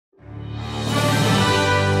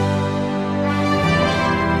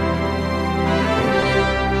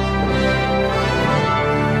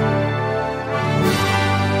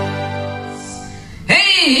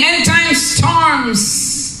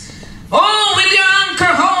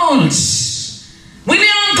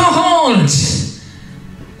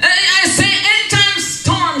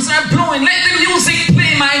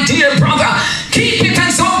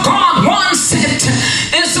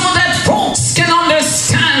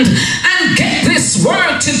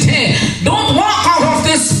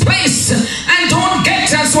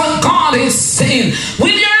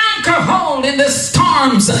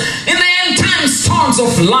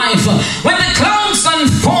of life, when the clouds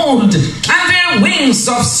unfold and their wings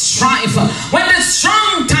of strife, when the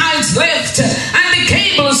strong tides lift and the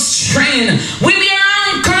cables strain, will your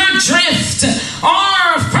anchor drift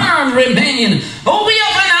or firm remain? Oh, we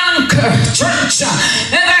have an anchor, church,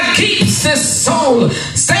 that keeps the soul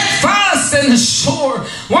steadfast and sure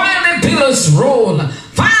while the billows roll.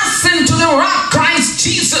 Fastened to the rock, Christ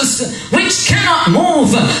Jesus, which cannot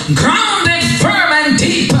move, grounded firm and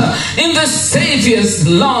deep in the Savior's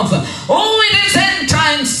love. Oh, it is end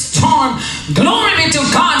time storm. Glory be to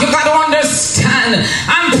God. You got to understand,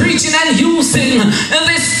 I'm preaching and using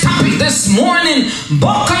this topic this morning.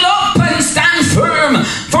 Buckle up and stand firm,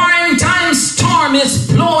 for end time storm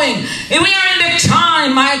is blowing. We are in the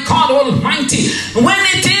time, my God Almighty, when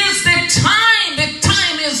it is the time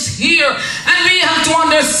is here, and we have to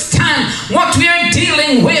understand what we are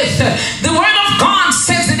dealing with. The word of God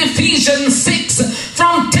says in Ephesians 6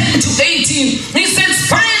 from 10 to 18, he says,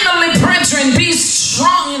 finally, brethren, be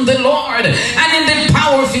strong in the Lord and in the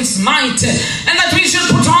power of his might, and that we should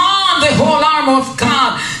put on the whole armor of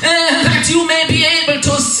God, that you may be able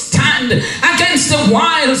to stand against the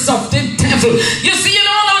wiles of the devil. You see, you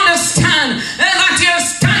don't understand that you're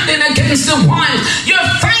standing against the wiles. You're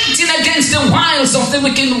fighting against the wiles of the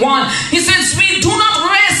wicked one. He says, we do not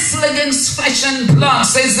wrestle against flesh and blood,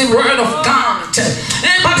 says the word of God,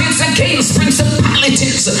 but it's against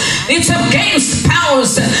principalities, it's against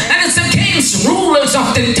powers, and it's against rulers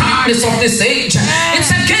of the darkness of this age.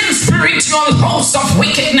 It's against spiritual hosts of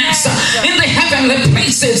wickedness in the heavenly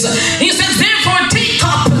places. He says, therefore take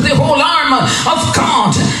up the whole armor of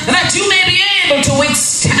God, that you may be able to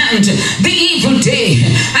withstand the evil day,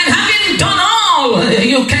 and having done all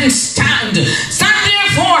you can stand. Stand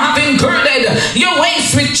therefore, having girded your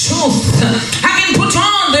waist with truth, having put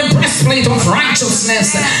on the breastplate of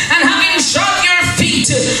righteousness, and having shod your feet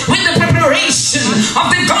with the preparation of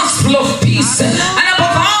the gospel of peace, and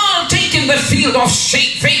above all taking the field of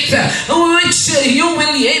faith, which you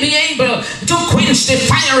will be able to quench the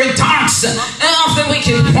fiery darts of the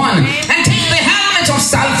wicked one, and take the helmet of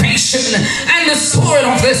salvation and the sword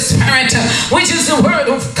of the Spirit, which is the word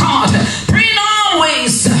of God, praying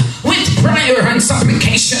always with prayer and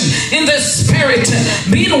supplication in the Spirit,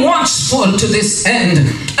 being watchful to this end,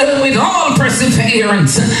 with all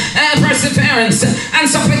perseverance and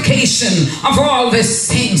supplication of all the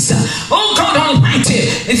saints. Oh God Almighty,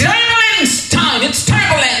 it's turbulence time. It's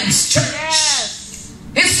turbulence, church. Yes.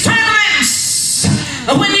 It's turbulence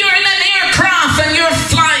when you're in an aircraft and you're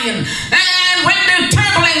flying, and when the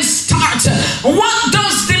turbulence starts, what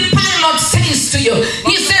does the pilot says to you?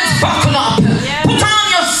 He says, buckle up, put on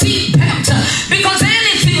your seatbelt, because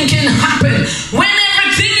anything can happen. When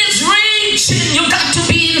everything is raging, you got to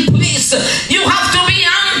be in place. You have to be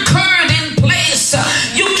anchored in place.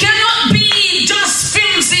 You cannot be just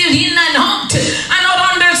flimsy in and out and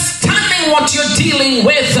not understanding what you're dealing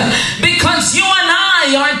with, because you and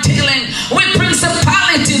I are dealing with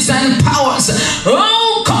principalities and powers.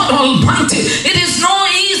 Oh God Almighty, it is no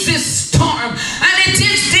easy storm, and it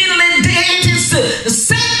is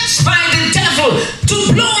set by the devil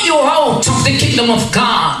to blow you out of the kingdom of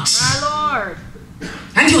God. My Lord.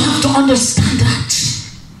 And you have to understand that.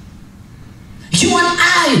 You and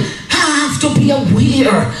I have to be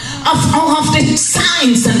aware of all of the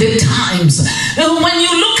signs and the times. When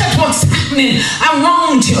you look at what's happening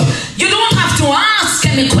around you, you don't have to ask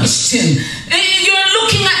any question. You're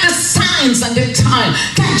looking at the signs and the time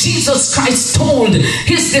that Jesus Christ told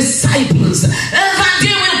his disciples that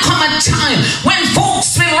there will come a time when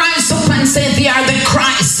folks will rise up and say they are the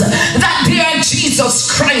Christ, that they are Jesus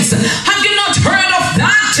Christ. Have you not heard of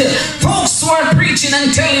that? Folks who are preaching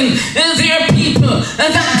and telling their people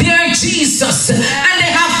that they are Jesus, and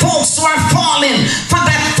they have folks who are falling for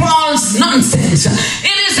that false nonsense.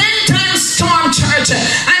 It is end time storm, church,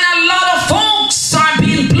 and a lot of folks are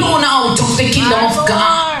being blown out of the kingdom of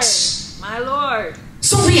God. My Lord.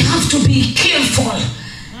 So we have to be careful.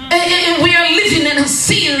 We are living in a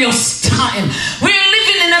serious time. We are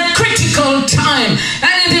living in a critical time,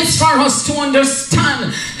 and it is for us to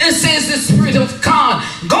understand. It says the Spirit of God.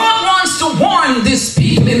 God wants to warn these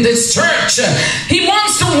people in this church. He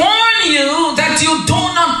wants to warn you that you do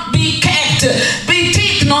not be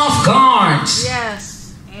taken off guard.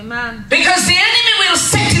 Yes. Amen. Because the enemy will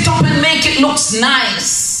set it up and make it look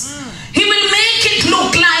nice. He will make it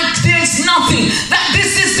look like there's nothing, that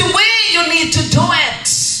this is the way you need to do it.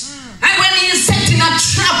 And when he's setting a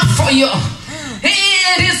trap for you,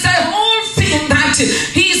 it is the whole thing that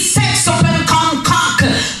he sets up and concoct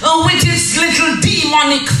with his little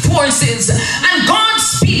demonic forces. And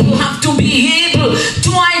God's people have to be able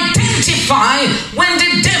to identify when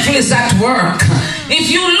the devil is at work. If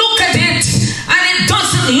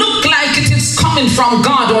from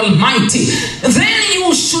God Almighty, then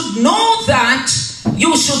you should know that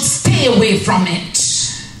you should stay away from it.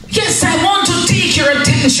 Yes, I want to take your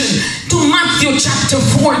attention to Matthew chapter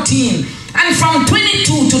 14. And from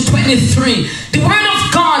 22 to 23, the word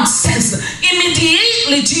of God says,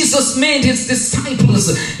 immediately Jesus made his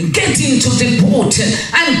disciples get into the boat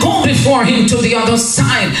and go before him to the other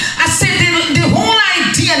side. I said the whole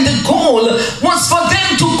idea and the goal was for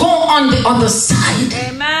them to go on the other side.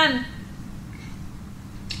 Amen.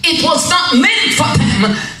 It was not meant for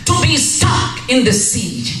them to be stuck in the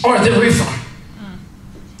sea or the river.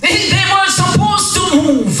 They were supposed to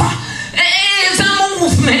move. It is a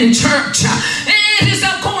movement, church. It is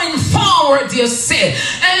a going forward, you see.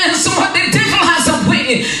 And so the devil has a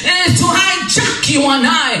way to hijack you and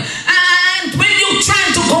I. And when you try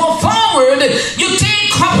to go forward, you take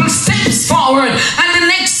a couple steps forward, and the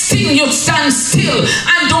next thing you stand still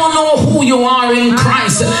and don't know who you are in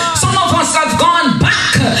Christ. Some of us have gone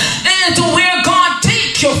back to where God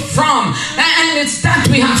take you from, and it's that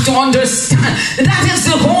we have to understand. That is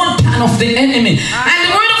the whole plan of the enemy. And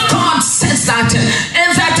the word of God says that,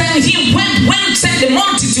 and he went sent the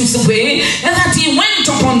multitudes away, and that he went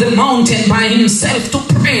up on the mountain by himself to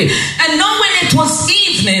pray. And now when it was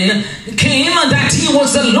evening came, that he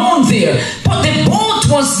was alone there, but the boat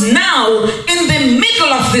was now in the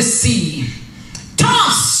middle of the sea,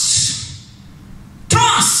 tossed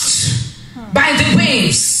by the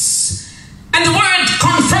waves. And the word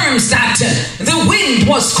confirms that the wind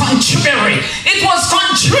was contrary. It was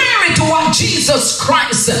contrary to what Jesus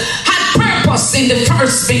Christ had purposed in the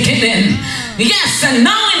first beginning. Yes, and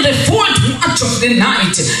now in the fourth watch of the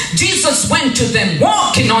night, Jesus went to them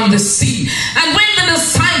walking on the sea. And when the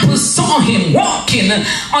disciples saw him walking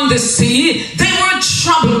on the sea, they were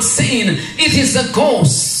troubled, saying, it is a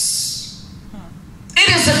ghost. It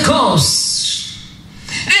is a ghost.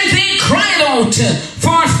 And they cried out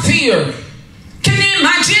for fear. Can you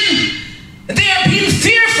imagine? They are being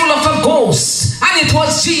fearful of a ghost, and it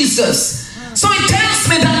was Jesus. So it tells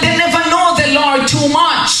me that they never know the Lord too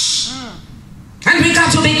much. And we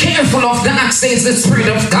got to be careful of that, says the Spirit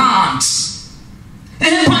of God.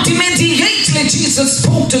 But immediately Jesus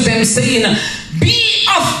spoke to them, saying, be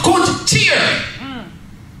of good cheer.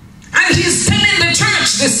 And he's telling the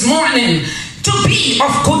church this morning to be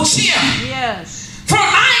of good cheer. Yes. For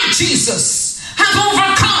I, Jesus, have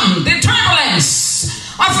overcome the turbulence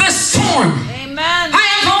of the storm. Amen. I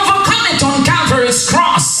have overcome it on Calvary's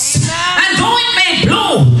cross. Amen. And though it may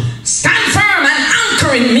blow, stand firm and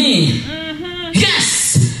anchor in me.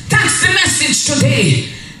 Yes, that's the message today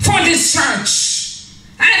for this church.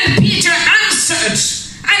 And Peter answered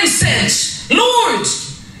and said, Lord,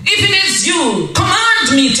 if it is you,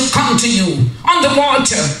 command me to come to you on the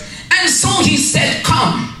water. And so he said,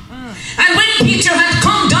 come. And when Peter had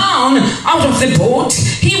come down out of the boat,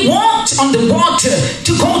 he walked on the water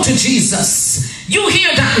to go to Jesus. You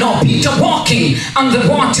hear that now, Peter walking on the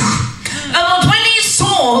water. But when he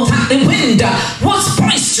saw that the wind was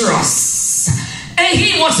boisterous,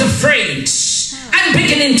 he was afraid and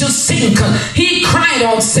beginning to sink. He cried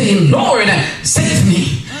out, saying, Lord, save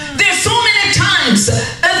me. There's so many times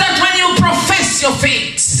that when you profess your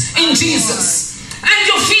faith in Jesus, and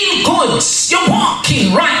you feel good, you're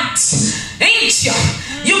walking right, ain't you?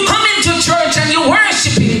 You come into church and you're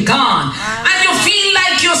worshiping God, and you feel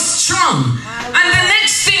like you're strong. And the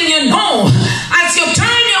next thing you know, as you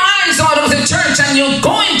turn your eyes out of the church and you're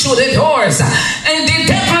going through the doors, and the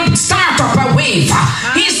devil start up a wave.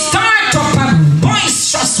 He start up a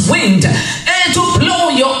boisterous wind to blow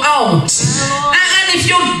you out. And if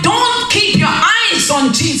you don't keep your eyes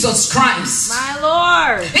on Jesus Christ, My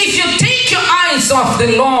Lord. if you take your eyes off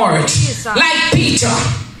the Lord, like Peter,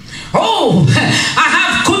 oh, I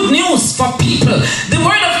have good news for people. The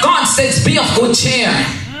word of God says, be of good cheer.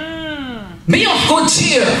 Be of good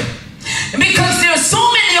cheer. Because there are so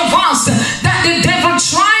many of us that the devil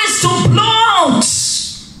tries to blow out.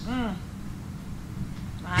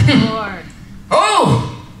 My Lord.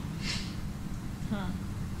 Oh,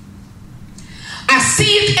 I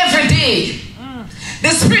see it every day. The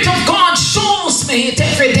Spirit of God shows me it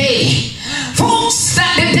every day. Folks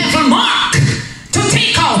that the devil mark to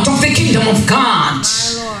take out of the kingdom of God.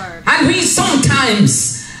 My Lord. And we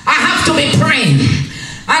sometimes, I have to be praying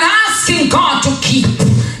and asking God to keep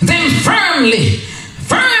them firmly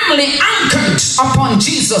anchored upon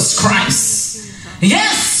Jesus Christ.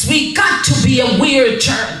 Yes, we got to be aware,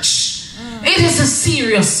 church. It is a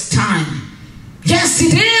serious time. Yes,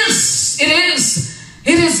 it is. It is.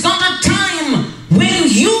 It is not a time when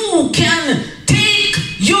you can take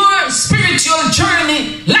your spiritual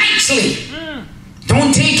journey lightly.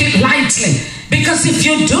 Don't take it lightly, because if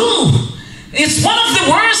you do, it It's one of the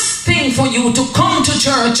worst things for you to come to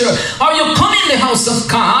church or you come in the house of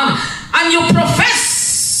God and you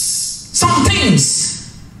profess some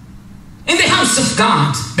things in the house of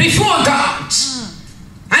God, before God.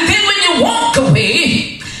 And then when you walk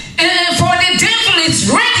away, for the devil is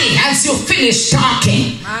ready as you finish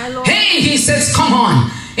talking. Hey, he says, come on.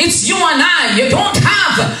 It's you and I. You don't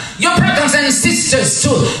have your brothers and sisters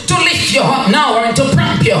to lift you up now or to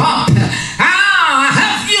prop you up. I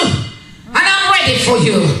have you. And I'm ready for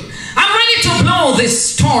you. I'm ready to blow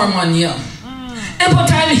this storm on you. But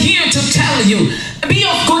I'm here to tell you, be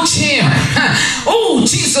of good cheer. Oh,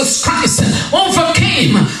 Jesus Christ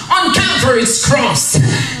overcame on Calvary's cross.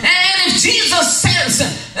 And if Jesus says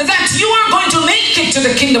that you are going to make it to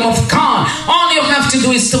the kingdom of God, all you have to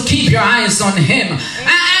do is to keep your eyes on him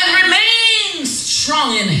and remain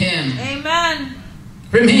strong in him. Amen.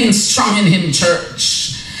 Remain strong in him,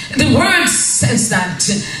 church. The word says that,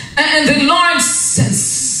 and the Lord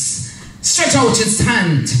says, stretch out his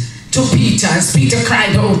hand to Peter as Peter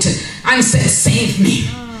cried out and said, save me.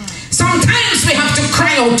 Sometimes we have to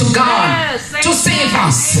cry out to God to save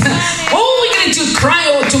us. Oh, we need to cry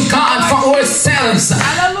out to God for ourselves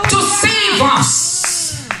to save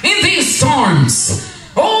us in these storms.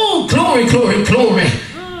 Oh, glory, glory, glory.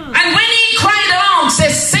 And when he cried out,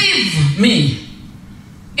 said, save me,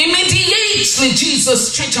 immediately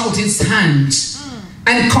Jesus stretched out his hand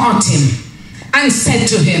and caught him and said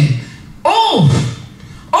to him,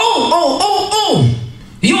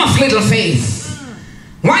 you have little faith.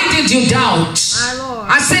 Why did you doubt?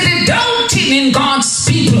 I said the doubting in God's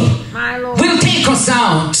people will take us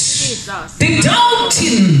out. Jesus. The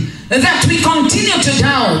doubting that we continue to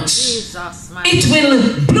doubt, it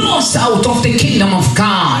will blow us out of the kingdom of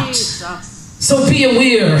God. Jesus. So be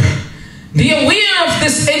aware. Be aware of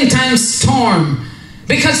this end time storm,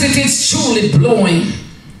 because it is truly blowing.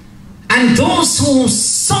 And those who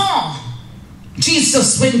saw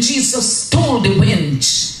Jesus, when Jesus told the wind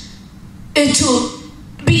to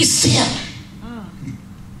be still.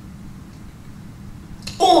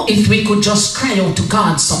 Oh, if we could just cry out to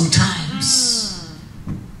God sometimes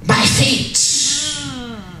by faith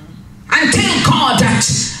and tell God that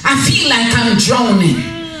I feel like I'm drowning,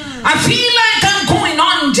 I feel like I'm going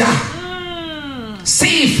under,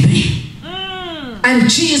 save me. And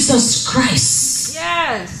Jesus Christ,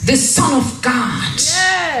 Yes. the Son of God,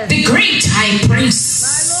 Yes. the great high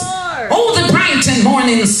priest, My Lord. oh, the bright and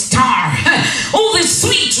morning star, oh, the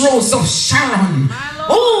sweet rose of Sharon, My Lord.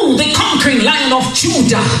 oh, the conquering Lion of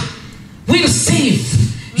Judah, will save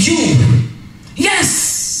you.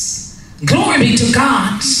 Yes, glory be to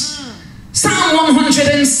God. Psalm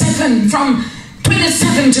 107 from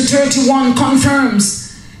 27 to 31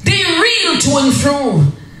 confirms they reel to and fro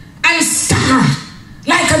and stagger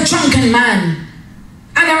like a drunken man,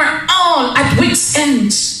 and are all at wit's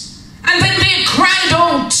end. And then they cried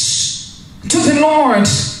out to the Lord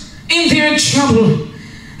in their trouble,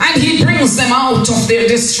 and he brings them out of their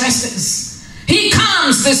distresses. He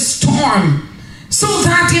calms the storm so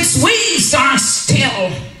that its waves are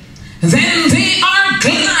still. Then they are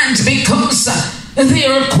glad because they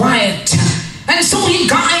are quiet, and so he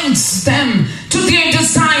guides them to their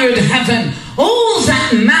desired heaven. Oh,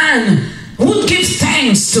 that man would give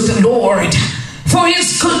thanks to the Lord for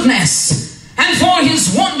his goodness and for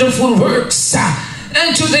his wonderful works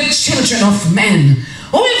to the children of men.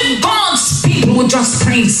 Oh, if God's people would just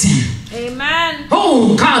praise him. Amen.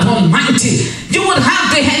 Oh, God Almighty, you would have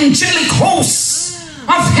the angelic hosts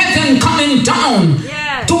of heaven coming down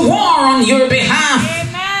to war on your behalf.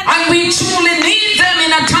 Amen. And we truly need them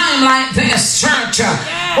in a time like this, church.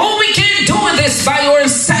 Oh, we can't do this by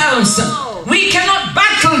ourselves. No. We cannot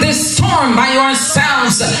battle this storm by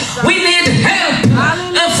ourselves. We need help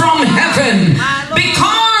from heaven,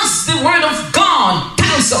 because the word of God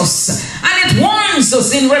tells us, and it warns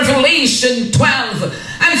us in Revelation 12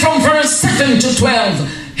 and from verse 7 to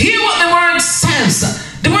 12. Hear what the word says.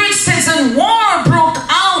 The word says, and war broke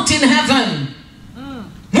out in heaven.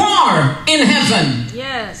 War in heaven.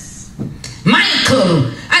 Yes. Michael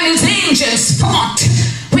and his angels fought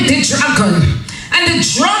with the dragon, and the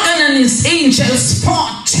dragon and his angels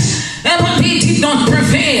fought, but they did not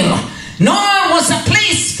prevail, nor was a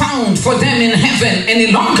place found for them in heaven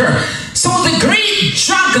any longer. So the great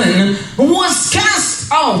dragon was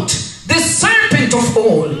cast out, the serpent of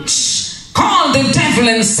old, called the devil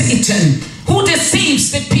and Satan, who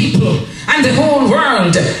deceives the people and the whole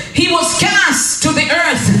world. He was cast to the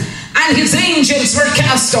earth, and his angels were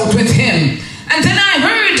cast out with him. And then I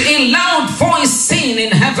heard a loud voice saying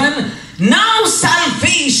in heaven, now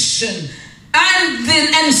salvation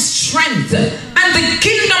and strength and the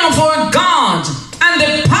kingdom of our God and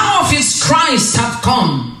and the power of his Christ have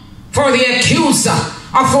come. For the accuser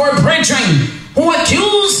of our brethren, who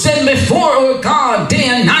accused them before our God day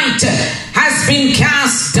and night, has been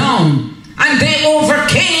cast down, and they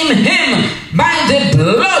overcame him by the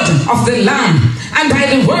blood of the Lamb and by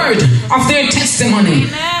the word of their testimony.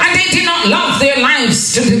 And they did not love their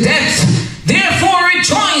lives to the death. Therefore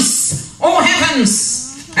rejoice, O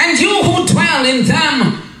heavens, and you who dwell in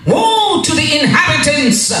them. Woe to the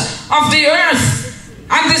inhabitants of the earth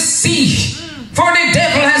and the sea, for the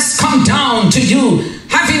devil has come down to you,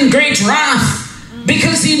 having great wrath,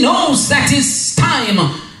 because he knows that his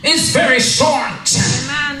time is very short.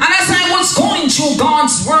 And as I was going through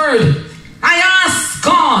God's word, I asked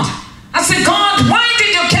God, I said, God, why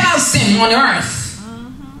did you cast him on earth?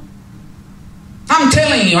 I'm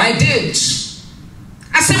telling you, I did.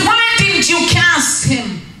 I said, why didn't you cast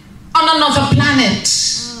him on another planet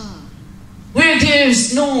where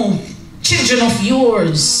there's no children of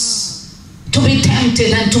yours to be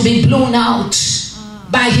tempted and to be blown out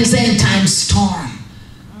by his end time storm?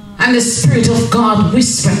 And the Spirit of God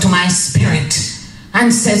whispered to my spirit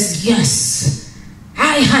and says, yes,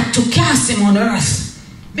 I had to cast him on earth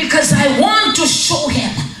because I want to show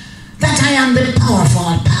him that I am the power of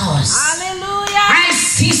all powers. Hallelujah.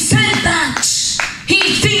 He said that he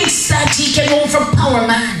thinks that he can overpower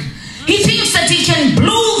man. He thinks that he can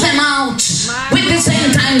blow them out with this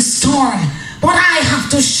end time storm. But I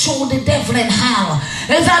have to show the devil in hell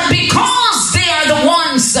that because they are the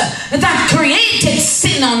ones that created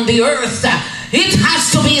sin on the earth, it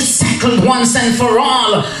has to be settled once and for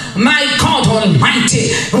all, my God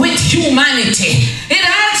Almighty, with humanity. It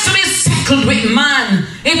has to be settled with man.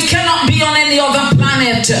 It cannot be on any other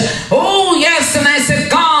planet. Oh yes, and I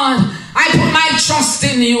said, God, I put my trust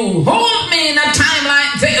in you. Hold me in a time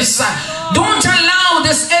like this. Don't allow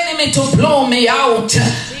this enemy to blow me out.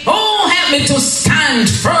 Oh, help me to stand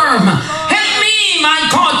firm. Help me, my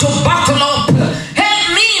God, to buckle up.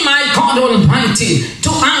 Help me, my God Almighty,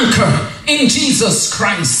 to anchor in Jesus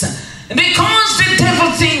Christ. Because the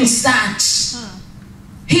devil thinks that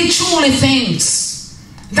he truly thinks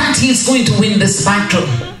that he's going to win this battle.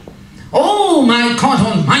 Oh my God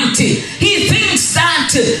Almighty, he thinks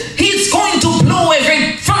that he's going to blow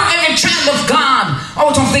every child of God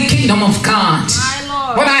out of the kingdom of God.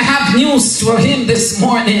 But I have news for him this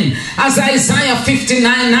morning. As Isaiah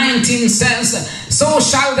 59:19 says, so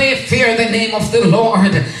shall they fear the name of the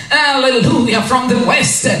Lord. Hallelujah. From the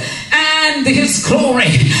west and his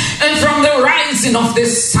glory, and from the rising of the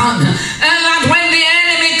sun. And that when the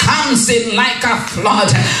enemy comes in like a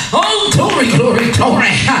flood, oh glory, glory,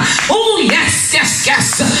 glory. Oh yes, yes,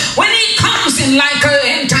 yes. When he comes in like an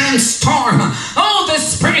end time storm, oh the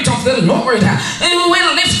Spirit of the Lord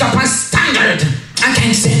will lift up a standard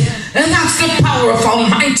against it. And that's the power of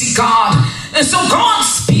Almighty God. And so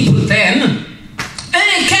God's people then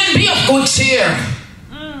can be of good cheer.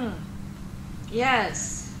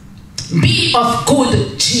 Yes. Be of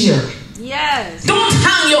good cheer. Yes. Don't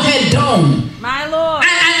hang your head down. My Lord.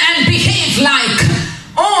 And behave like,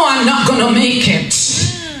 oh, I'm not going to make it.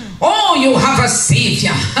 Oh, you have a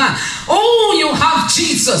Savior. Oh, you have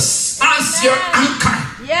Jesus as your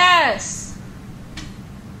anchor. Yes.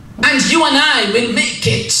 And you and I will make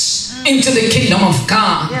it into the kingdom of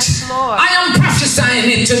God. Yes, Lord. I am prophesying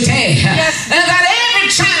it today. Yes. And that every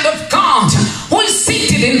child of God who is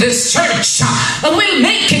seated in this church will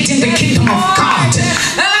make it in the kingdom of God.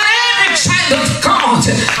 And that every child of God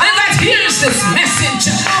that hears this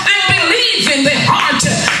message and believe in the heart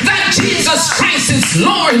that Jesus Christ is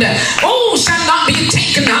Lord, oh, shall not be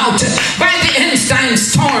taken out by the end time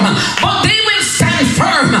storm, but they will stand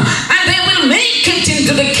firm and they will make it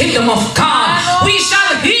into the kingdom of God. We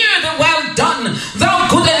shall hear the well done, thou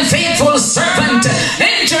good and faithful servant,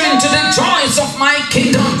 enter into the joys of my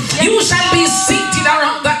kingdom. You shall be seated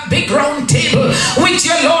around that big round table with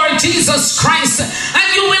your Lord Jesus Christ, and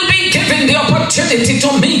you will be given the opportunity to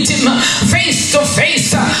meet him face to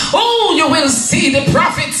face. Oh, you will see the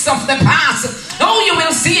prophets of the past. Oh, you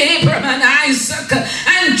will see Abraham and Isaac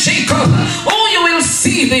and Jacob. Oh, you will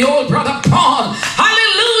see the old brother Paul.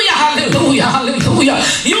 Hallelujah, hallelujah, hallelujah.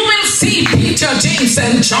 You will see Peter, James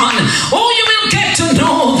and John. Oh, you will get to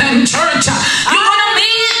know them, church. You're going to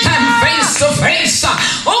meet them face to face.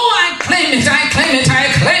 Oh, I claim it, I claim it, I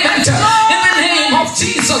claim it. In the name of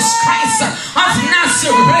Jesus Christ of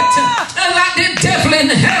Nazareth, that the devil in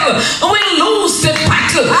hell will lose the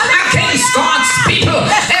battle against God's people,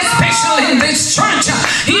 especially in this church.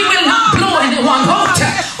 He will not blow anyone out.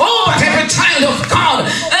 Oh, but every child of God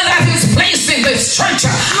that is placed in this church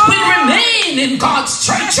will remain in God's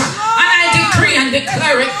church. And I decree and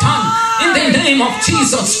declare it done in the name name of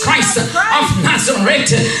Jesus Christ of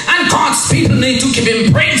Nazareth. And God's people need to give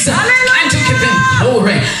him praise and to give him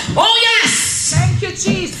glory. Oh yes. Thank you,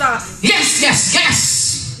 Jesus. Yes, yes,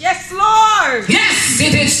 yes. Yes, Lord. Yes,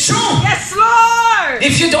 it is true. Yes, Lord.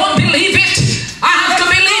 If you don't believe it, I have to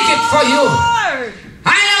believe it for you. Lord.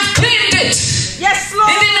 I have claimed it. Yes, Lord.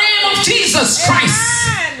 In the name of Jesus Christ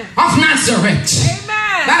of Nazareth.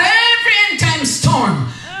 Amen. That every end time storm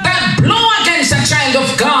that blow against a child of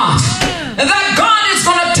God, that God is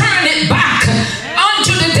going to turn it back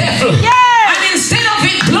unto the devil. And instead of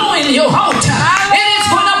it blowing you out, it is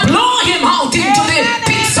going to blow him out into the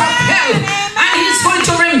pits of hell. And he's going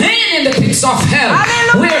to remain in the pits of hell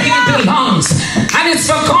where he belongs. And it's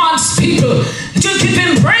for God's people to give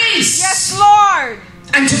him praise. Yes, Lord.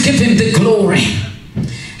 And to give him the glory.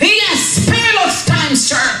 Yes, perilous times,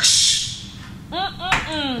 church.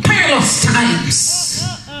 Perilous times.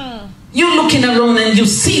 You're looking around and you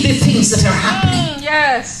see the things that are happening.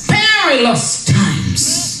 Yes. Perilous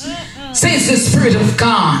times. Says the Spirit of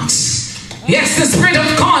God. Yes, the Spirit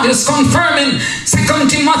of God is confirming 2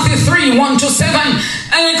 Timothy 3, 1-7.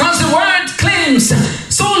 And because the word claims,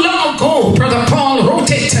 so long ago, Brother Paul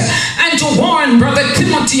wrote it, and to warn Brother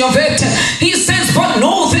Timothy of it. He says, but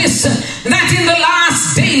know this, that in the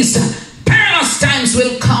last days, perilous times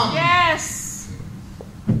will come. Yes.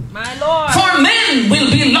 My Lord. For men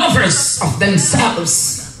will be lovers of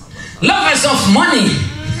themselves, lovers of money,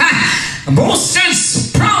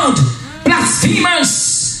 boasters, proud,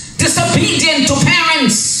 blasphemers, disobedient to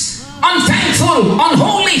parents, unthankful,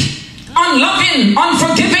 unholy, unloving,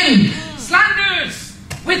 unforgiving, slanderers,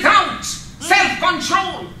 without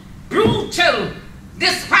self-control, brutal,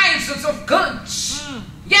 despisers of good,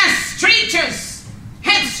 yes, traitors,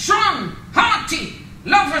 headstrong, haughty,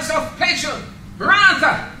 lovers of pleasure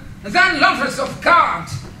rather than lovers of God,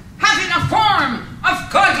 having a form of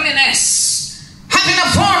godliness,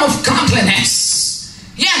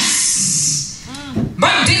 yes,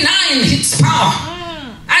 but denying its power.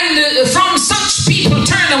 And from such people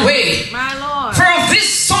turn away. My Lord. For of this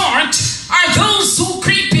sort are those who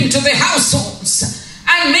creep into the households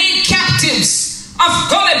and make captives of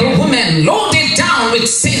gullible women, loaded down with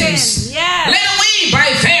sins, led away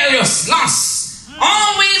by various lusts,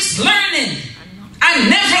 always learning and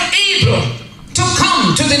never able to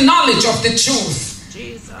come to the knowledge of the truth.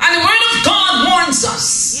 Jesus. And the word of God warns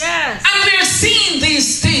us. Yes. And we are seeing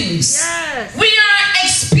these things. Yes. We are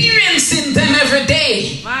experiencing them every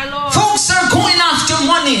day. My Lord. Folks are going after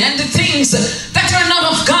money and the things that are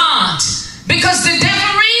not of God, because the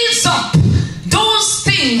devil raised up those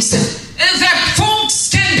things that folks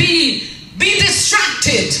can be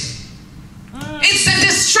distracted. It's a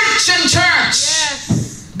distraction, church.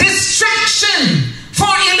 Yes. Distraction for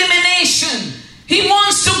elimination. He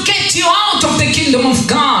wants to get you out of the kingdom of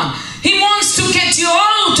God. He wants to get you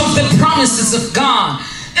out of the promises of God.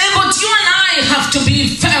 But you and I have to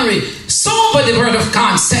be very sober, the word of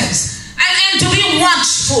God says, and to be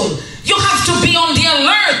watchful. You have to be on the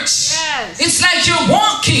alert. Yes. It's like you're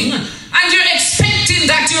walking and you're expecting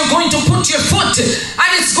that you're going to put your foot and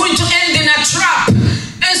it's going to end in a trap.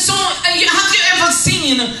 And so have you ever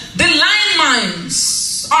seen the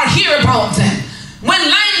landmines or hear about them? When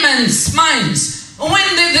mines, when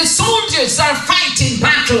the soldiers are fighting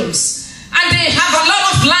battles and they have a lot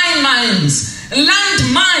of landmines,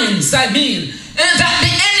 that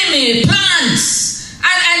the enemy plants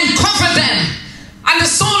and cover them. And the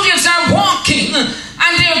soldiers are walking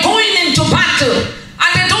and they're going into battle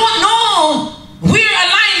and they don't know where a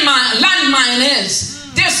landmine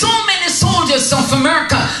is. There's so many soldiers of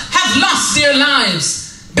America have lost their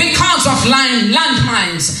lives because of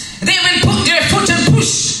landmines. They will put their foot and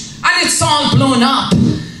push and it's all blown up.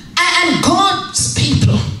 And God's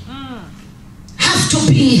people have to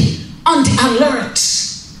be on the alert.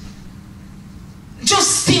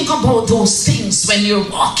 Just think about those things when you're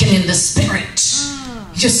walking in the Spirit.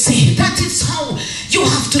 You see, that is how you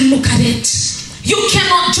have to look at it. You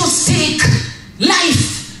cannot just take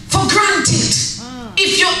life for granted.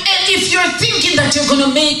 If you're thinking that you're going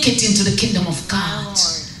to make it into the kingdom of God,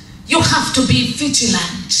 you have to be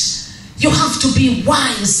vigilant. You have to be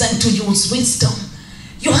wise and to use wisdom.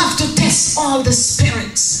 You have to test all the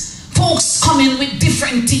spirits. Folks come in with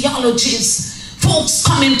different theologies. Folks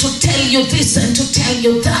come in to tell you this and to tell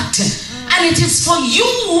you that. And it is for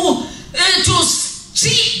you to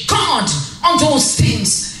seek God on those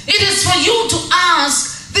things. It is for you to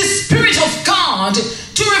ask the Spirit of God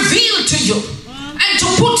to reveal to you and to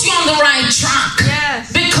put you on the right track.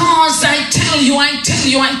 Yes. Because I tell you,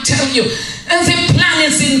 the plan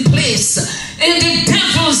is in place. And the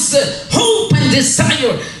devil's hope and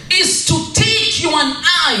desire is to take you and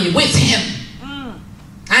I with him.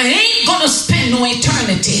 I ain't gonna spend no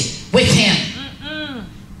eternity with him.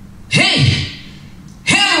 Hey,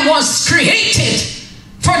 hell was created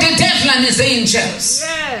for the devil and his angels.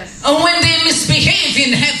 Yes. And when they misbehave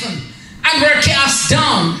in heaven and were cast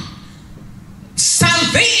down,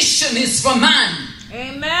 salvation is for man.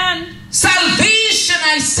 Amen. Salvation,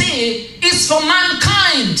 I say, is for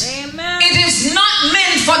mankind. Amen. It is not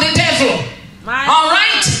meant for the devil. All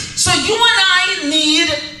right? So you and I need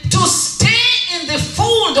to stay in the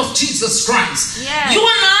fold of Jesus Christ. Yes. You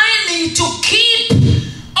and I need to keep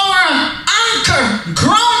our anchor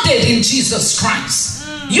grounded in Jesus Christ.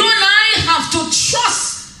 You and I have to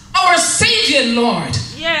trust our Savior, Lord,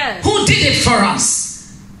 Yes. who did it for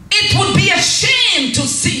us. It would be a shame to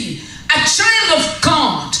see a child of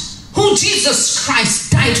God who Jesus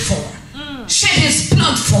Christ died for, shed his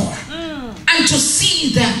blood for, and to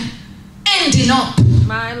see them ending up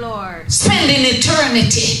My Lord. spending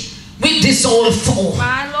eternity with this old foe.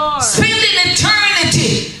 My Lord. Spending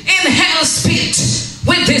eternity in hell's pit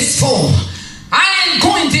with this foe. I ain't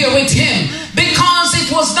going there with him because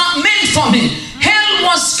it was not meant for me. Hell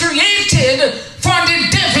was created for the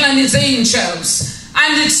devil and his angels.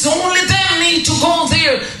 And it's only them need to go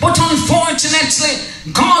there. But unfortunately,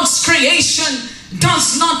 God's creation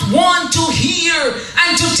does not want to hear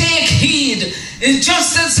and to take heed.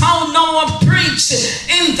 Just as how Noah preached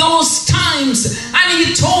in those times, and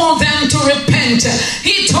he told them to repent.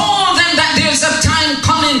 He told them that there's a time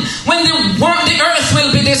coming when the earth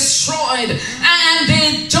will be destroyed, and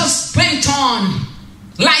they just went on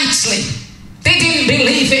lightly. They didn't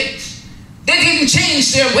believe it. They didn't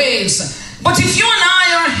change their ways. But if you and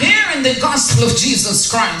I are hearing the gospel of Jesus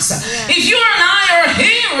Christ, if you and I are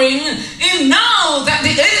hearing and now that the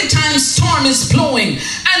end time storm is blowing,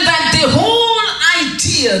 and that the whole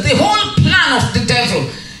idea, the whole plan of the devil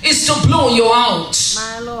is to blow you out,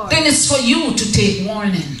 My Lord. then it's for you to take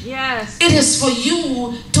warning. Yes. It is for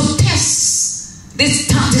you to test the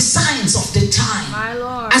signs of the time. My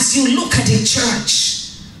Lord. As you look at the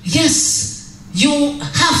church, yes, you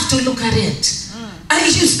have to look at it.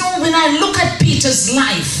 And you know, when I look at Peter's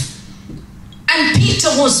life, and Peter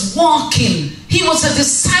was walking, he was a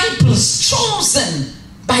disciple chosen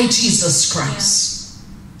by Jesus Christ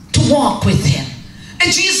to walk with him.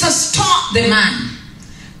 And Jesus taught the man.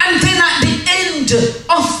 And then at the end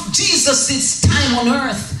of Jesus' time on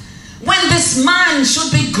earth, when this man should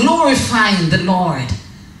be glorifying the Lord,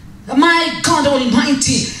 my God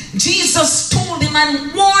Almighty, Jesus told him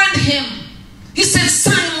and warned him. He said,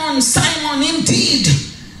 Simon, Simon, indeed,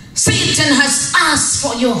 Satan has asked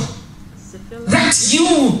for you, that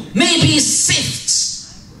you may be sift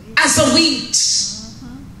as a wheat.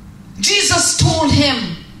 Jesus told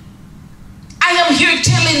him, I am here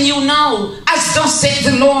telling you now, as thus saith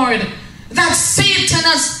the Lord, that Satan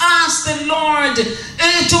has asked the Lord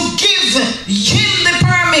to give him the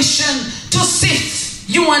permission to sift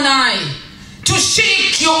you and I, to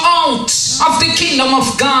shake you out of the kingdom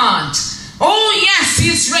of God. Oh yes,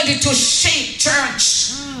 he's ready to shake church.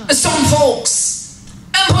 Some folks.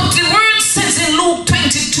 But the word says in Luke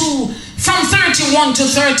 22, from 31 to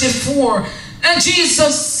 34, and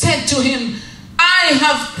Jesus said to him, I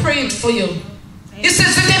have prayed for you. He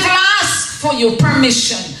says, the devil asked for your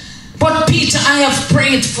permission. But Peter, I have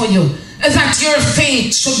prayed for you, that your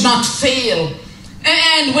faith should not fail.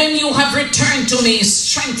 And when you have returned to me,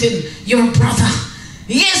 strengthen your brother.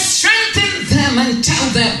 Yes, strengthen them and tell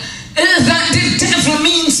them that the devil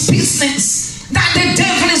means business. That the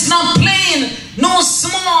devil is not playing no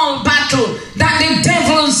small battle. That the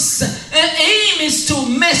devil's aim is to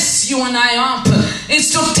mess you and I up.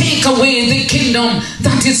 It's to take away the kingdom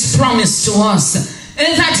that is promised to us.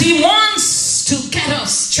 And that he wants to get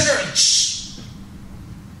us, church.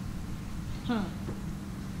 And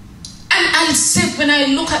I said, when I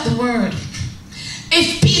look at the word,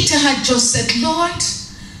 if Peter had just said, Lord,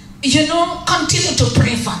 you know, continue to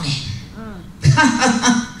pray for me.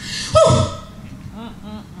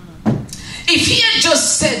 If he had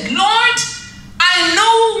just said, Lord, I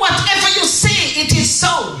know whatever you say, it is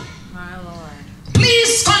so. My Lord.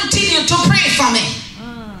 Please continue to pray for me.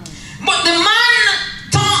 But the man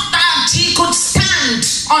thought that he could stand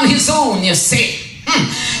on his own, you see.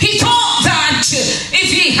 He thought that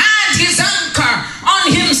if he had his anchor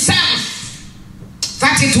on himself,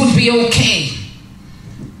 that it would be okay.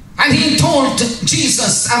 And he told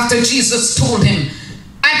Jesus, after Jesus told him,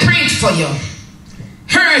 I prayed for you.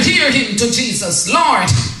 Hear him to Jesus. Lord,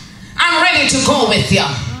 I'm ready to go with you.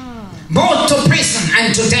 Both to prison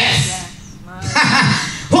and to death.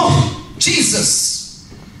 Oh, Jesus.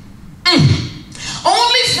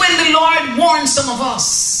 Only when the Lord warns some of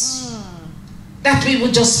us that we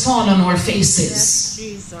would just fall on our faces Yes,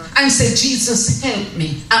 Jesus. and say, Jesus, help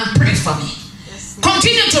me and pray for me. Yes, Lord.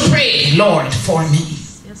 Continue to pray, Lord, for me.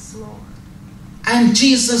 Yes, Lord. And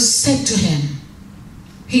Jesus said to him,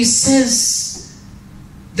 he says,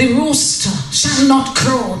 the rooster shall not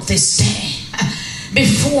crow this day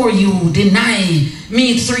before you deny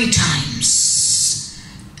me 3 times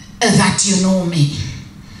that you know me.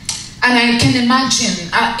 And I can imagine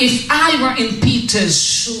if I were in Peter's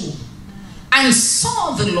shoe and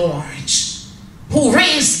saw the Lord who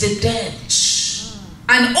raised the dead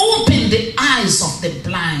and opened the eyes of the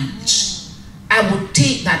blind, I would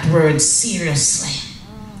take that word seriously.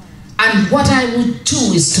 And what I would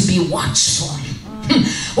do is to be watchful.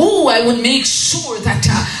 Oh, I would make sure that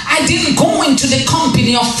I didn't go into the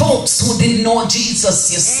company of folks who didn't know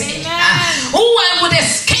Jesus, you see. Oh, I would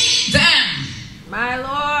escape them. My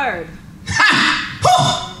Lord.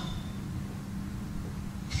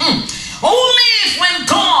 Only if when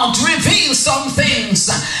God reveals some things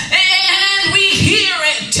and we hear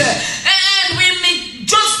it and we may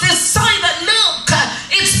just decide that, look,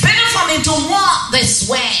 it's better for me to walk this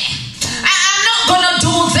way. I'm not going to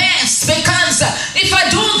do this because if I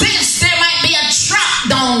do this, there might be a trap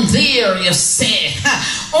down there, you see.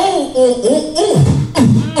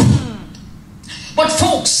 But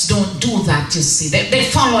folks don't do that, you see. They're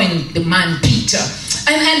following the man Peter.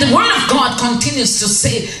 And the word of God continues to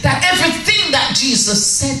say that everything that Jesus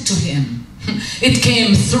said to him, it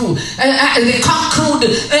came through. The cock crowed,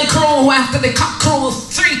 after the cock crowed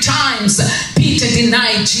 3 times, Peter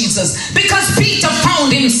denied Jesus. Because Peter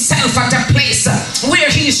found himself at a place where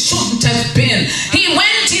he shouldn't have been. He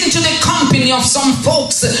went into the company of some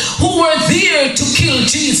folks who were there to kill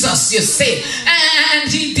Jesus, you see. And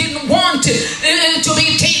he didn't want to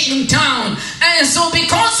be taken down. And so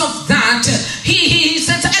because of that, he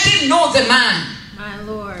says, I didn't know the man. My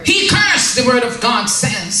Lord. He cursed, the word of God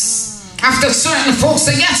says. After certain folks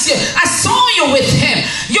say, yes, I saw you with him.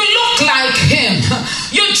 You look like him.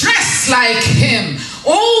 You dress like him.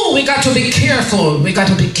 Oh, we got to be careful. We got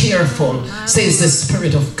to be careful, says the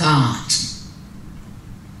Spirit of God.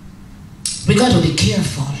 We got to be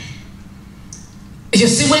careful. You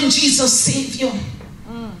see, when Jesus saved you,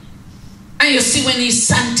 and you see when he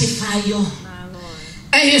sanctified you,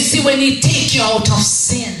 and you see when he take you out of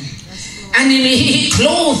sin, and he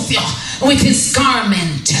clothed you with his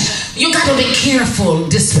garment. You got to be careful.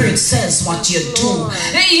 The Spirit says what you do.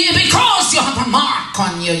 Because you have a mark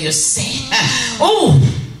on you, you see. Oh.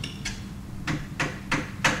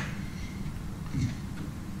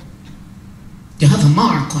 You have a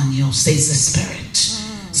mark on you, says the Spirit.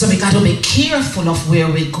 So we got to be careful of where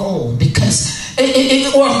we go. Because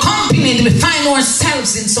or company, we find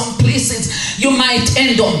ourselves in some places, you might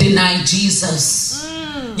end up denying Jesus.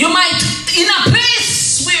 You might, in a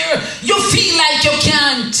place where you feel like you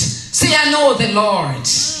can't say, I know the Lord.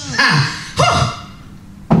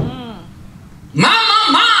 My,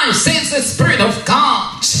 says the Spirit of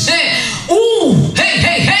God. Hey.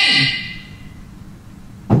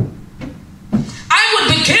 I would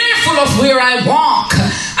be careful of where I walk.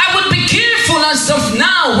 I would be careful as of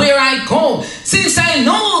now where I go. Since I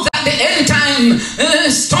know that the end time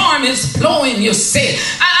storm is blowing, you see.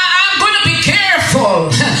 I'm going to be careful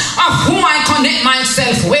of who I connect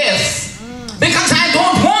myself with. Because I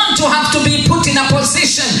don't want to have to be put in a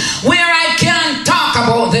position where I can't talk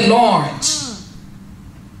about the Lord.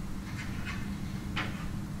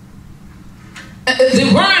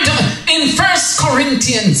 The word in 1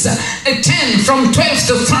 Corinthians 10 from 12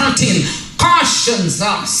 to 13 cautions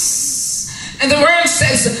us. And the word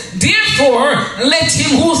says, therefore, let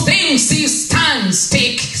him who thinks he stands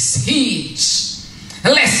take heed,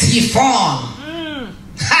 lest he fall.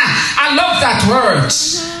 I love that word.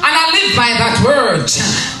 And I live by that word.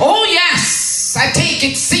 Oh yes, I take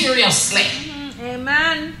it seriously.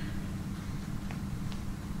 Amen.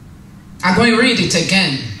 I'm going to read it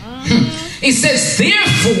again. It says,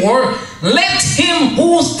 therefore, let him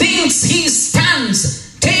who thinks he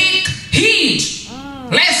stands take heed,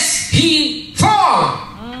 lest he fall.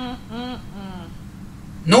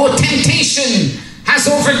 No temptation has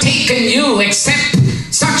overtaken you except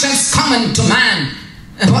such as common to man.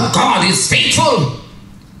 But God is faithful,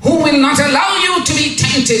 who will not allow you to be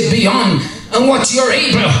tempted beyond what you're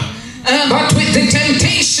able. But with the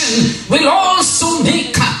temptation will also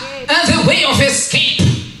make the way of escape,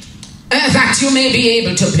 that you may be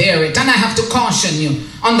able to bear it. And I have to caution you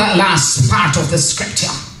on that last part of the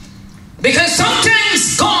scripture. Because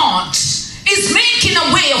sometimes God is making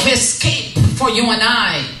a way of escape for you and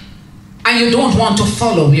I. And you don't want to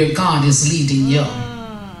follow where God is leading you.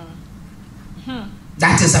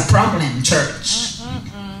 That is a problem, church.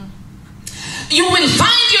 you will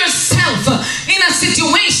find yourself in a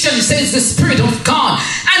situation, says the Spirit of God,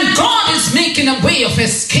 and God is making a way of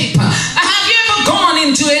escape. Have you ever gone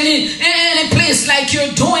into any place like you're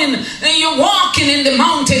walking in the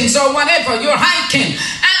mountains or whatever, you're hiking,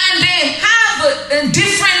 and they have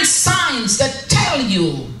different signs that tell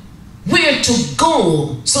you where to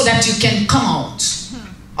go so that you can come out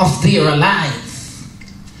of there alive?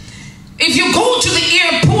 If you go to the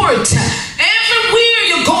airport, everywhere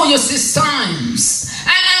you go you see signs,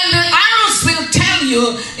 and the arrows will tell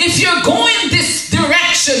you if you're going this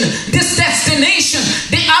direction, this destination.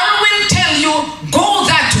 The arrow will tell you go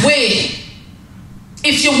that way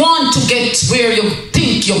if you want to get where you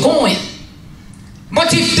think you're going.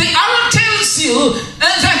 But if the arrow tells you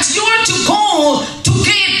that you are to go to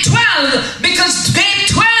gate 12, because gate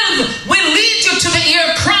 12 will lead you to the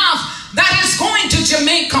aircraft that is going to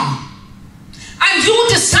Jamaica, and you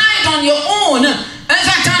decide on your own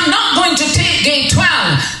that I'm not going to take gate 12,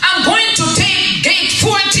 I'm going to take gate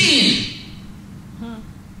 14.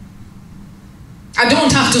 I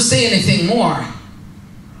don't have to say anything more.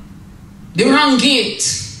 The wrong gate.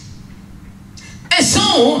 And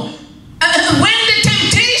so, when the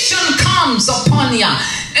temptation comes upon you,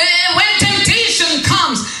 when temptation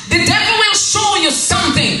comes, the devil will show you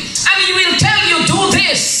something, and he will tell you, do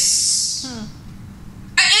this.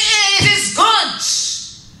 It is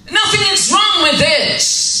good. Nothing is wrong with it.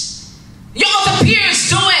 Your other peers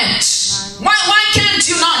do it. Why can't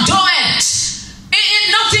you not do it?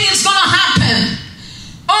 Nothing is going to happen.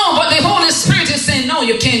 Oh, but the Holy Spirit is saying, no,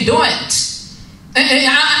 you can't do it.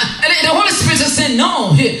 The Holy Spirit is saying,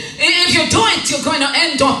 no, if you do it, you're going to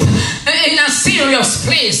end up in a serious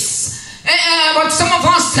place. But some of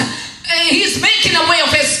us, he's making a way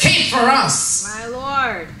of escape for us. My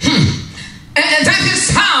Lord. And that is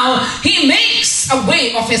how he makes a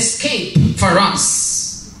way of escape for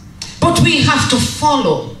us. But we have to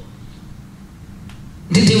follow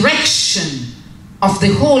the direction of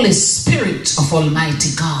the Holy Spirit of Almighty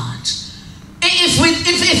God.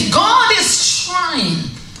 If God is trying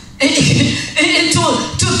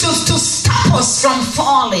to stop us from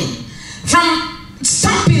falling, from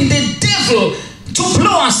stopping the devil to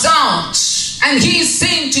blow us out, and he's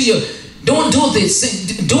saying to you, don't do this,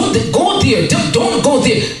 go there, don't go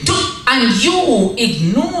there, and you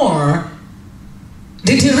ignore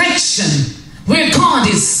the direction where God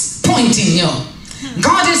is pointing you.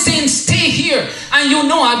 God is saying, stay here, and you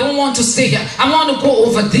know, I don't want to stay here, I want to go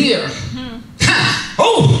over there.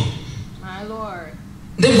 Oh, my Lord.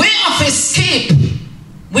 The way of escape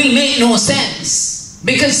will make no sense,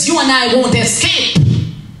 because you and I won't escape.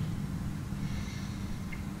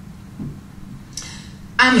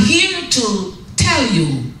 I'm here to tell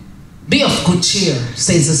you, be of good cheer,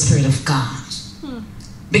 says the Spirit of God.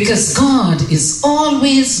 Because God is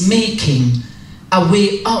always making a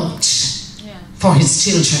way out for his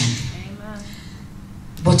children. Amen.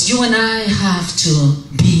 But you and I have to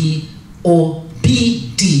be obedient.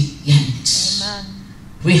 Amen.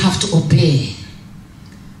 We have to obey.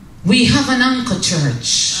 We have an anchor,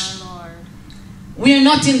 church. My Lord. We are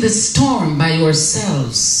not in the storm by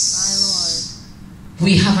ourselves.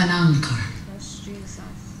 We have an anchor. Yes, Jesus.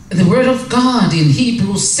 The word of God in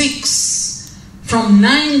Hebrews 6 from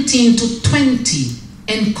 19 to 20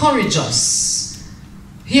 encourages us.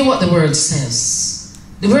 Hear what the word says.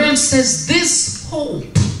 The word says, this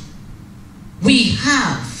hope we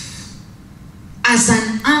have as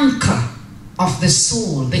an anchor of the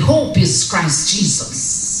soul. The hope is Christ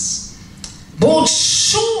Jesus, both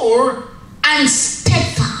sure and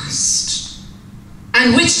steadfast,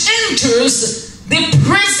 and which enters the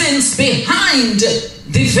presence behind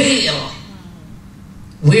the veil,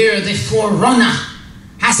 where the forerunner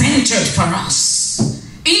has entered for us,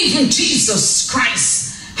 even Jesus Christ,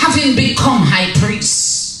 having become high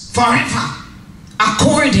priest forever,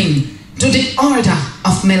 according to the order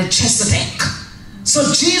of Melchizedek.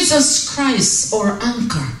 So Jesus Christ, our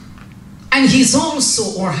anchor, and he's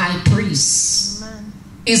also our high priest, Amen.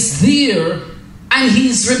 is there, and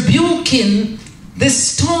he's rebuking the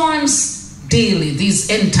storms daily, these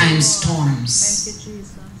end time storms. Thank you,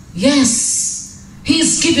 Jesus. Yes,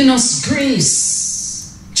 he's giving us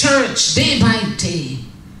grace, church, day by day.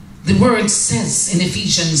 The word says in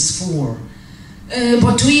Ephesians 4,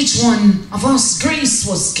 but to each one of us grace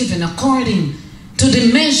was given according to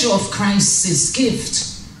the measure of Christ's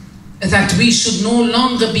gift, that we should no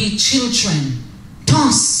longer be children,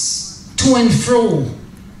 tossed to and fro,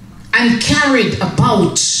 and carried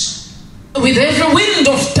about with every wind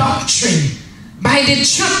of doctrine by the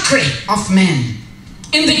trickery of men,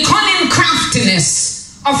 in the cunning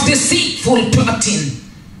craftiness of deceitful plotting,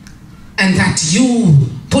 and that you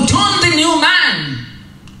Put on the new man,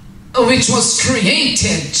 which was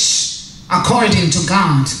created according to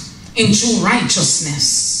God in true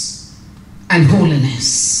righteousness and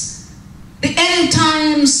holiness. The end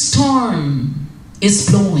time storm is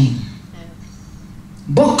blowing.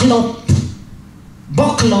 Buckle up,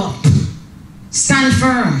 buckle up, stand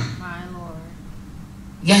firm. My Lord.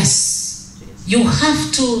 Yes, Jesus. you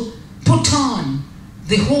have to put on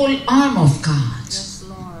the whole armor of God. Yes,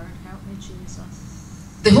 Lord. Help me,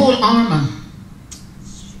 Jesus. The whole armor.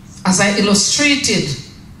 Jesus. As I illustrated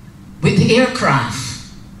with the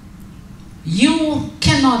aircraft, you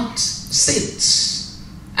cannot sit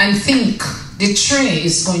and think the tray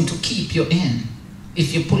is going to keep you in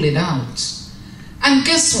if you pull it out. And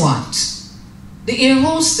guess what? The air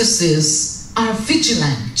hostesses are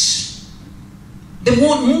vigilant. They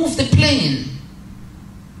won't move the plane.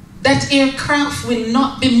 That aircraft will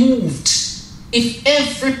not be moved if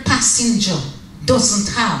every passenger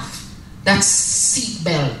doesn't have that seat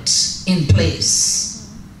belt in place.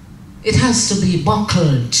 It has to be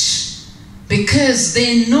buckled because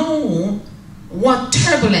they know what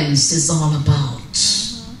turbulence is all about.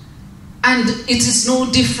 And it is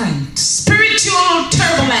no different. Spiritual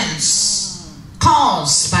turbulence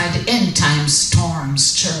caused by the end time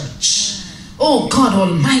storms, church. Oh God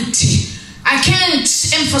Almighty, I can't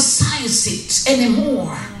emphasize it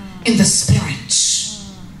anymore in the spirit.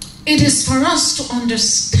 It is for us to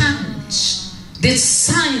understand the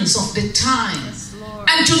signs of the time. Yes, Lord.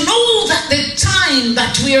 And to know that the time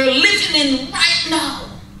that we are living in right now,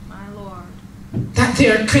 My Lord. that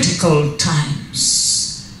they are critical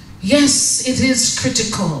times. Yes, it is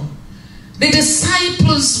critical. The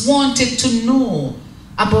disciples wanted to know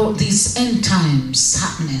about these end times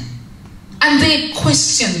happening. And they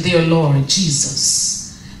questioned their Lord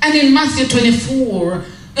Jesus. And in Matthew 24,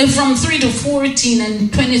 from 3 to 14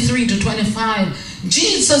 and 23 to 25,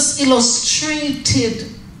 Jesus illustrated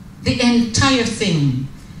the entire thing.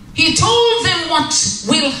 He told them what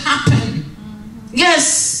will happen.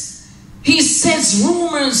 Yes, he says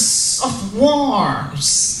rumors of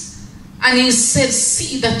wars. And he said,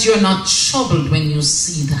 see that you're not troubled when you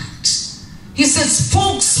see that. He says,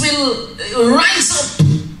 folks will rise up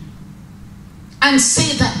and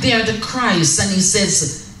say that they are the Christ. And he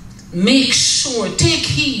says, make sure, take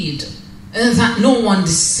heed that no one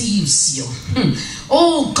deceives you.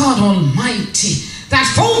 Oh God Almighty, that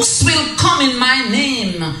folks will come in my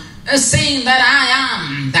name saying that I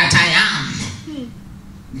am, that I am.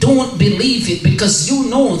 Don't believe it, because you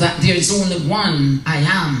know that there is only one I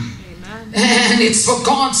am. And it's for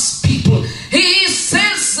God's people. He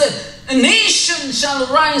says, nation shall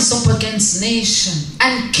rise up against nation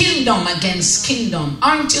and kingdom against kingdom.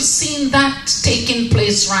 Aren't you seeing that taking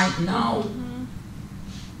place right now?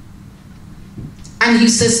 And he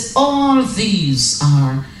says, all these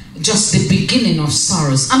are just the beginning of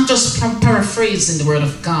sorrows. I'm just paraphrasing the word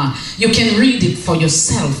of God. You can read it for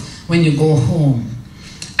yourself when you go home.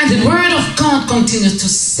 And the word of God continues to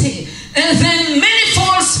say, and then many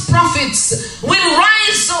false prophets will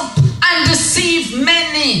rise up and deceive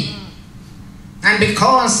many. And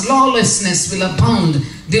because lawlessness will abound,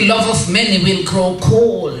 the love of many will grow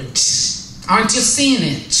cold. Aren't you seeing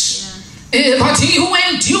it? Yeah. But he who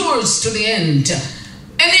endures to the end,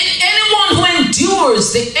 and anyone who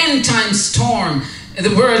endures the end time storm,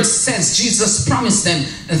 the word says, Jesus promised them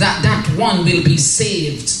that that one will be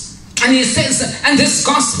saved. And he says, and this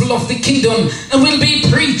gospel of the kingdom will be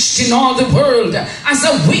preached in all the world as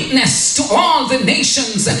a witness to all the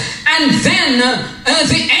nations. And then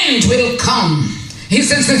the end will come. He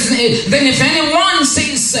says, then if anyone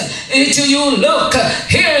says to you, look,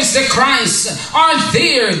 here's the Christ, or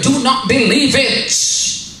there, do not believe it.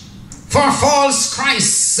 For false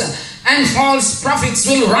Christs and false prophets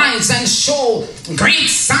will rise and show great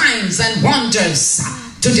signs and wonders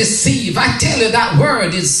to deceive. I tell you, that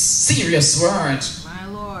word is serious word. My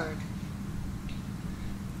Lord.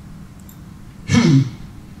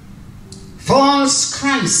 False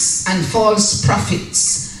Christs and false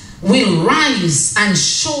prophets will rise and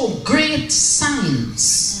show great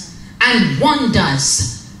signs and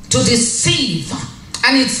wonders to deceive.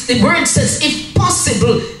 And it's, the word says, if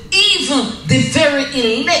possible, even the very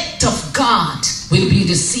elect of God will be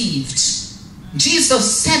deceived.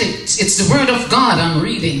 Jesus said it. It's the word of God I'm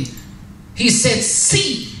reading. He said,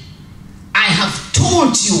 see, I have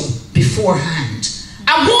told you beforehand.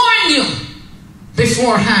 I warn you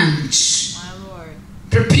beforehand. My Lord.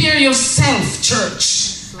 Prepare yourself,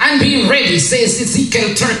 church, and be ready, says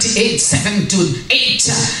Ezekiel 38, 7 to 8.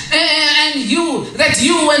 And you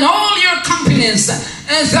and all your companies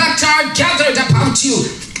that are gathered about you,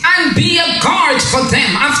 and be a guard for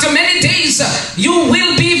them. After many days you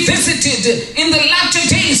will be visited. In the latter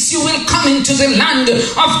days you will come into the land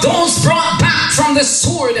of those brought back from the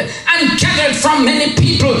sword and gathered from many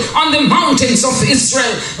people on the mountains of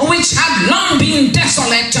Israel, which had long been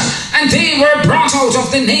desolate, and they were brought out of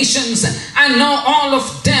the nations, and now all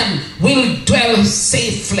of them will dwell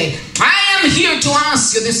safely. I am here to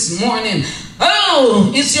ask you this morning,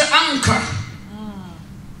 oh, is your anchor?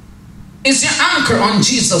 Is your anchor on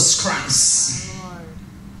Jesus Christ? Lord.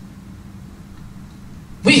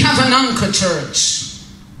 We have an anchor, church.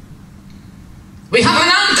 We have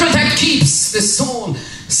an anchor that keeps the soul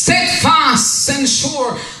steadfast and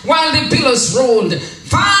sure while the billows rolled.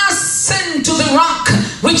 Fastened to the rock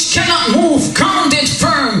which cannot move, grounded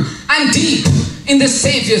firm and deep in the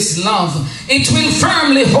Savior's love. It will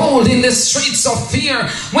firmly hold in the streets of fear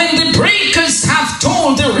when the breakers have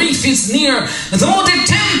told the reef is near. Though the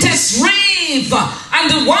tempests rave and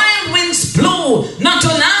the wild winds blow, not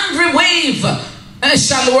an angry wave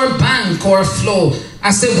shall o'er bank or flow.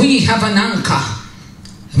 I say we have an anchor.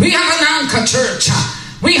 We have an anchor, church.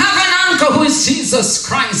 We have an anchor who is Jesus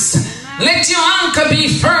Christ. Let your anchor be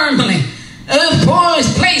firmly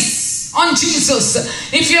placed on Jesus.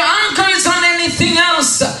 If your anchor is on anything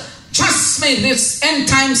else, trust me, this end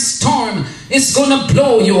time storm is going to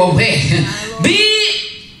blow you away. Be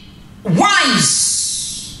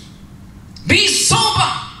wise. Be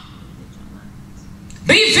sober.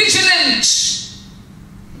 Be vigilant.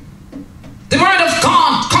 The word of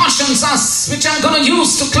God cautions us, which I'm going to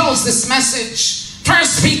use to close this message.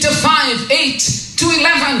 1 Peter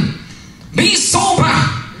 5:8-11. Be sober,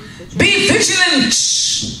 be vigilant,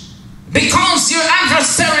 because your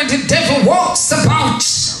adversary the devil walks about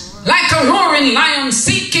like a roaring lion,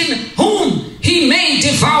 seeking whom he may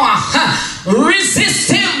devour. Resist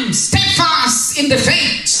him steadfast in the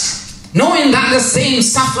faith, knowing that the same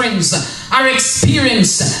sufferings are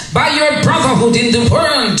experienced by your brotherhood in the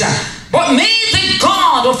world. But may the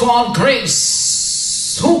God of all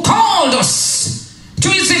grace, who called us to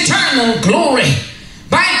his eternal glory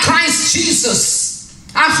by Christ Jesus,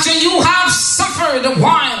 after you have suffered a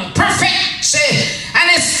while, perfect and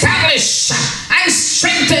establish and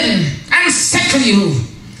strengthen and settle you.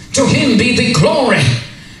 To him be the glory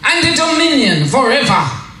and the dominion forever.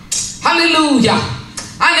 Hallelujah.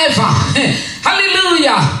 And ever.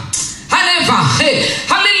 Hallelujah. And ever.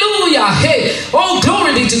 Hallelujah. Oh,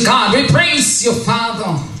 glory be to God. We praise you,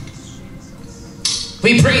 Father.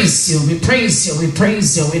 We praise you. We praise you. We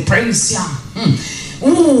praise you. We praise you.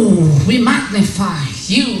 Ooh, we magnify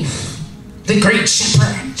you, the great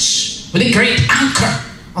shepherd, the great anchor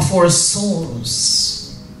of our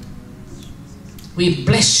souls. We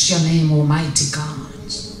bless your name, Almighty God.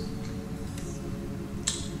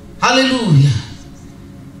 Hallelujah.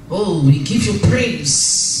 Oh, we give you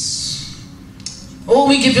praise. Oh,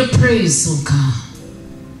 we give you praise, oh God.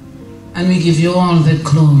 And we give you all the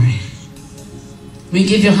glory. We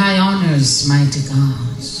give you high honors, mighty God.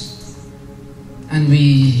 And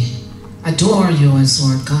we adore you as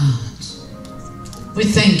our God. We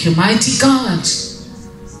thank you, mighty God,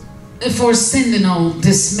 for sending out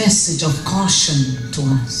this message of caution to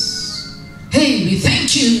us. Hey, we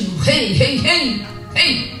thank you. Hey, hey, hey,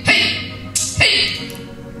 hey, hey, hey,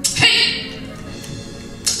 hey.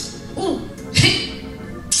 Oh, hey.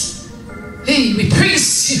 Hey, we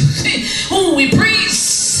praise you. Hey. Oh, we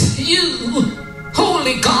praise you,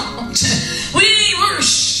 Holy God. We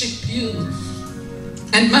worship you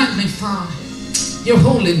and magnify your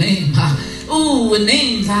holy name. Oh, a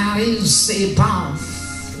name that is above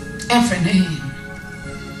every name.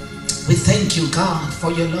 We thank you, God,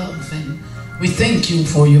 for your love, and we thank you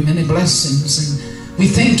for your many blessings, and we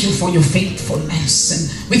thank you for your faithfulness,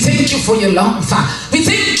 and we thank you for your love. We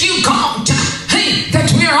thank you, God, hey,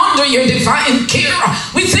 that we are under your divine care.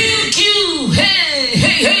 We thank you, hey,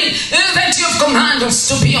 hey, hey, that you have commanded us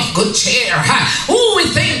to be of good cheer. Oh, we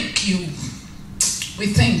thank you. We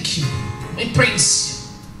thank you. We praise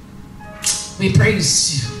you. We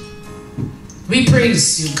praise you. We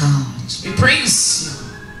praise you, God. We praise you.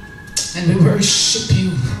 And we worship you.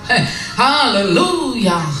 Hey,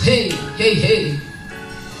 hallelujah. Hey, hey, hey.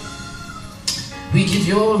 We give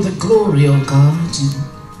you all the glory, oh God.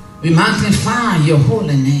 We magnify your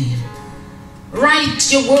holy name. Write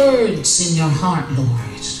your words in your heart,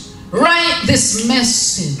 Lord. Write this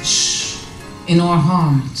message in our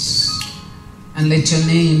hearts. And let your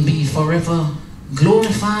name be forever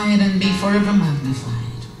glorified and be forever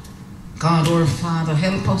magnified. God, our Father,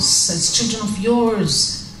 help us as children of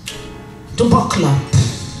yours to buckle up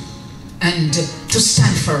and to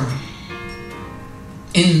stand firm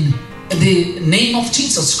in the name of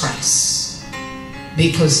Jesus Christ.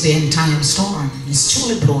 because the end time storm is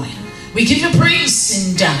truly blowing. We give you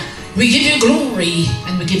praise and we give you glory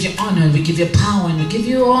and we give you honor, we give you power and we give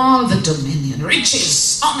you all the dominion,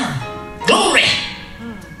 riches, honor, glory.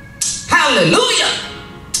 Hallelujah.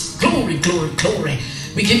 Glory, glory, glory.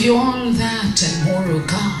 We give you all that and more, oh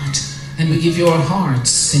God. And we give you our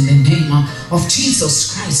hearts in the name of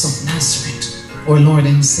Jesus Christ of Nazareth, our Lord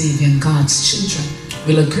and Savior. And God's children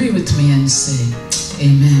will agree with me and say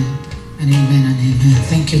amen and amen and amen.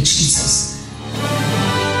 Thank you, Jesus.